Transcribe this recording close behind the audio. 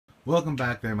Welcome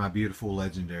back there, my beautiful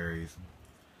legendaries.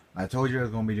 I told you I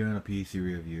was going to be doing a PC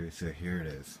review, so here it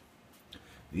is.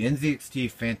 The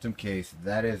NZXT Phantom case,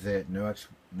 that is it. No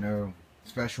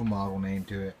special model name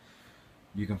to it.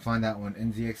 You can find that on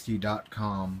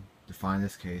NZXT.com to find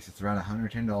this case. It's around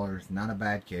 $110, not a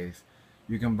bad case.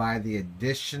 You can buy the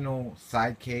additional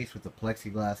side case with the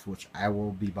plexiglass, which I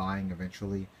will be buying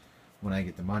eventually when I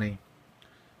get the money.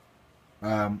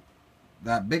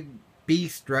 That big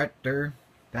beast right there,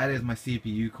 that is my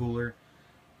CPU cooler,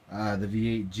 the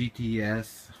V8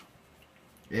 GTS.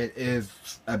 It is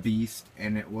a beast,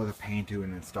 and it was a pain to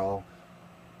install.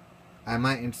 I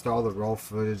might install the raw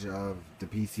footage of the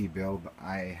PC build, but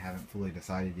I haven't fully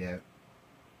decided yet.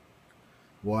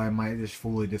 Well, I might just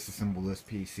fully disassemble this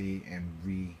PC and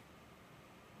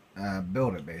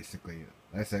build it, basically.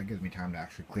 Like I said, it gives me time to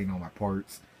actually clean all my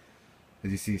parts.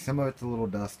 As you see, some of it's a little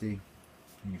dusty.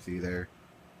 You can see there.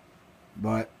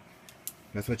 But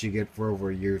that's what you get for over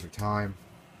years of time.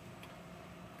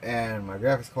 And my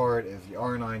graphics card is the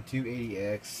R9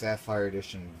 280X Sapphire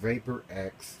Edition Vapor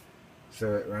X,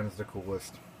 so it runs the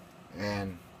coolest.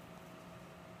 And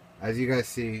as you guys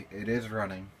see, it is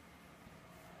running.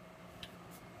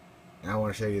 And I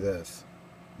want to show you this.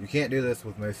 You can't do this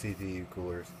with most CPU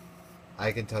coolers.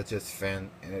 I can touch this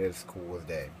fan and it is cool as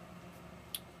day.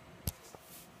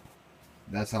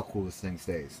 That's how cool this thing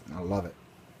stays. I love it.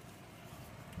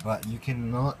 But you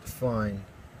cannot find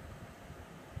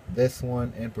this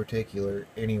one in particular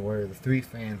anywhere. The three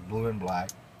fans, blue and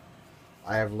black.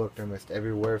 I have looked almost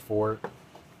everywhere for it.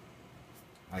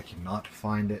 I cannot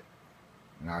find it.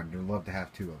 And I'd love to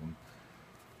have two of them.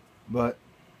 But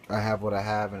I have what I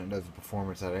have, and it does the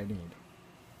performance that I need.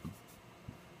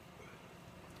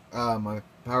 My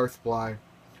power supply,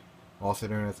 also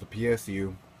known as the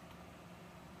PSU.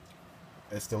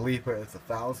 It's the LIPA. It's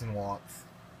 1,000 watts.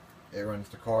 It runs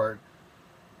the card.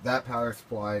 That power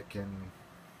supply can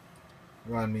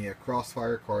run me a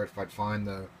Crossfire card if I'd find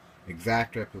the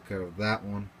exact replica of that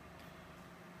one.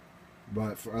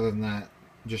 But for other than that,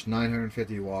 just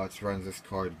 950 watts runs this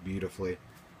card beautifully.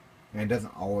 And it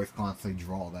doesn't always constantly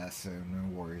draw that, so no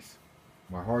worries.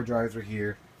 My hard drives are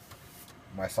here.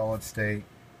 My solid state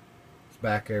is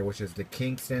back there, which is the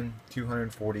Kingston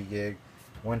 240 gig,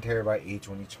 1 terabyte each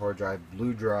on each hard drive.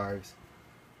 Bluue drives,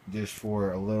 just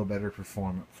for a little better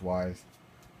performance wise.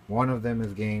 One of them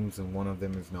is games and one of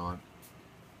them is not.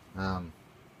 I'll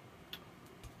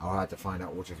have to find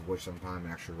out which is which sometime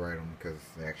and actually write them, because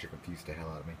they actually confuse the hell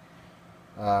out of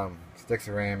me. Sticks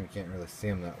of RAM, you can't really see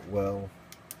them that well.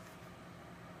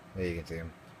 There you can see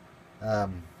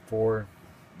them. 4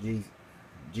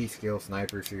 G-Skill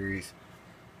Sniper series.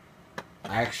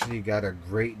 I actually got a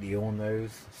great deal on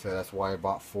those, so that's why I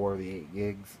bought 4 of the 8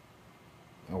 gigs.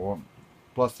 Well,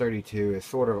 plus 32 is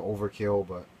sort of overkill,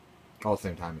 but all at the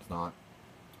same time it's not.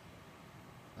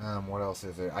 What else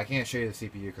is there? I can't show you the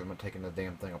CPU because I'm taking the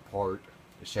damn thing apart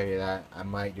to show you that. I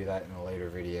might do that in a later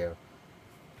video.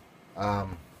 I'll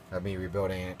be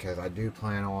rebuilding it because I do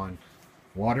plan on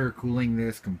water cooling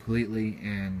this completely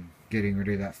and getting rid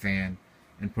of that fan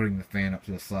and putting the fan up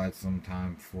to the side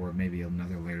sometime for maybe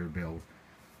another later build.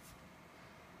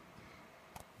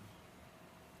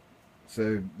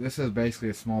 So this is basically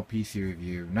a small PC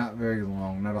review, not very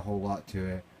long, not a whole lot to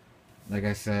it. Like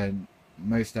I said,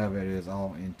 most of it is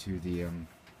all into the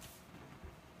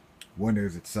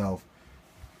Windows itself,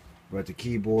 but the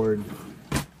keyboard,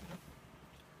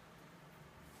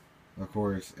 of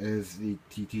course, is the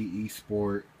TT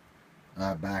eSport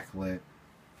backlit.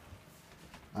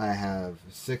 I have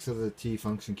 6 of the T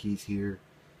function keys here.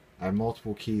 I have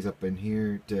multiple keys up in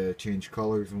here to change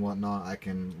colors and whatnot. I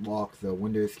can lock the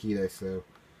Windows key there so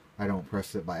I don't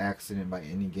press it by accident by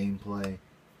any gameplay.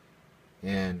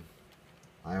 And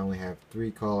I only have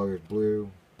 3 colors, blue,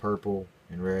 purple,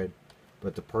 and red.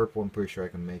 But the purple, I'm pretty sure I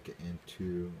can make it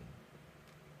into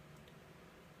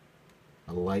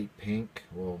a light pink,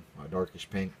 well, a darkish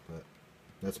pink, but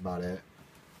that's about it.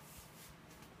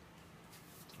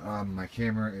 My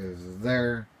camera is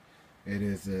there. It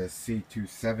is a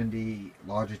C270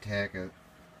 Logitech.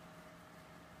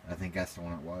 I think that's the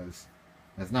one it was.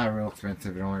 It's not real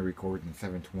expensive. It only records in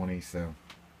 720, so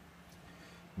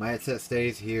my headset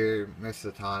stays here most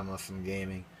of the time unless I'm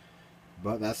gaming.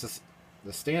 But that's just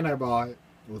the stand I bought.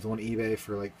 Was on eBay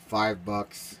for like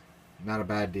 $5. Not a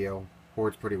bad deal.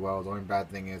 Holds pretty well. The only bad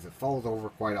thing is it falls over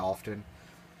quite often.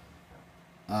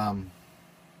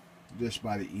 Just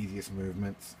by the easiest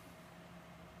movements.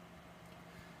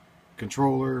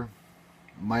 Controller,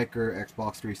 Micro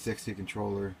Xbox 360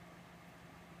 controller.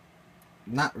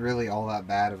 Not really all that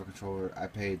bad of a controller. I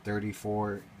paid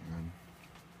 $34.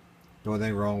 The only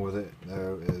thing wrong with it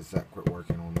though is that quit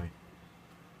working on me.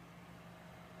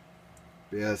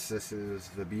 Yes, this is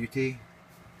the beauty.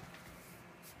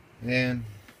 And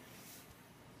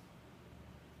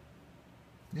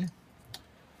yeah,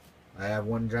 I have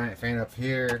one giant fan up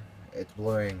here. It's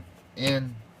blowing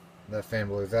in. The fan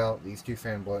blows out. These two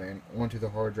fans blow in onto the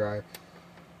hard drive.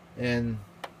 And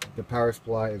the power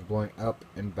supply is blowing up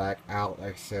and back out,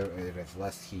 so it is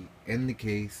less heat in the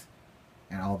case,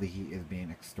 and all the heat is being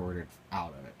extorted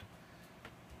out of it.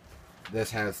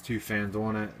 This has two fans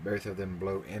on it. Both of them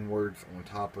blow inwards on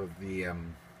top of the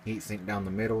heat sink down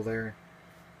the middle there,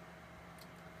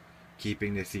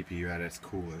 keeping the CPU at its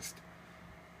coolest.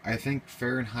 I think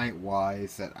Fahrenheit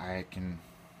wise that I can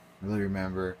really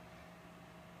remember,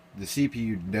 the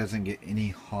CPU doesn't get any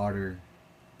hotter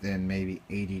than maybe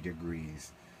 80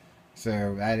 degrees.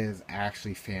 So that is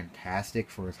actually fantastic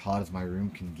for as hot as my room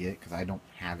can get, because I don't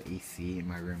have AC in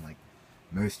my room like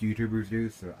most YouTubers do,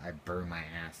 so I burn my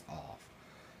ass off.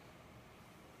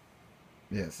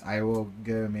 Yes, I will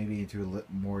go maybe into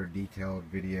a more detailed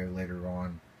video later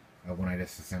on when I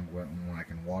disassemble it and when I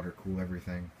can water cool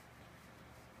everything.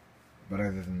 But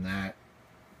other than that,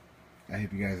 I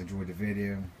hope you guys enjoyed the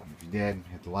video. If you did,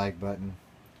 hit the like button.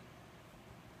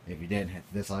 If you didn't, hit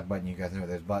the dislike button. You guys know what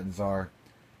those buttons are.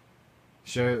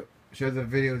 Share the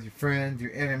video with your friends,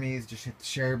 your enemies. Just hit the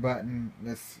share button.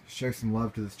 Let's show some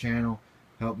love to this channel.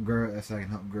 Help grow it so I can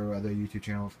help grow other YouTube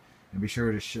channels. And be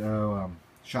sure to show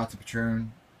Shots of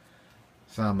Patron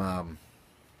some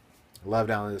love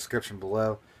down in the description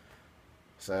below.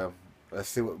 So let's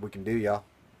see what we can do, y'all.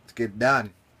 Let's get it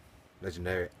done.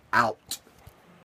 Legendary out.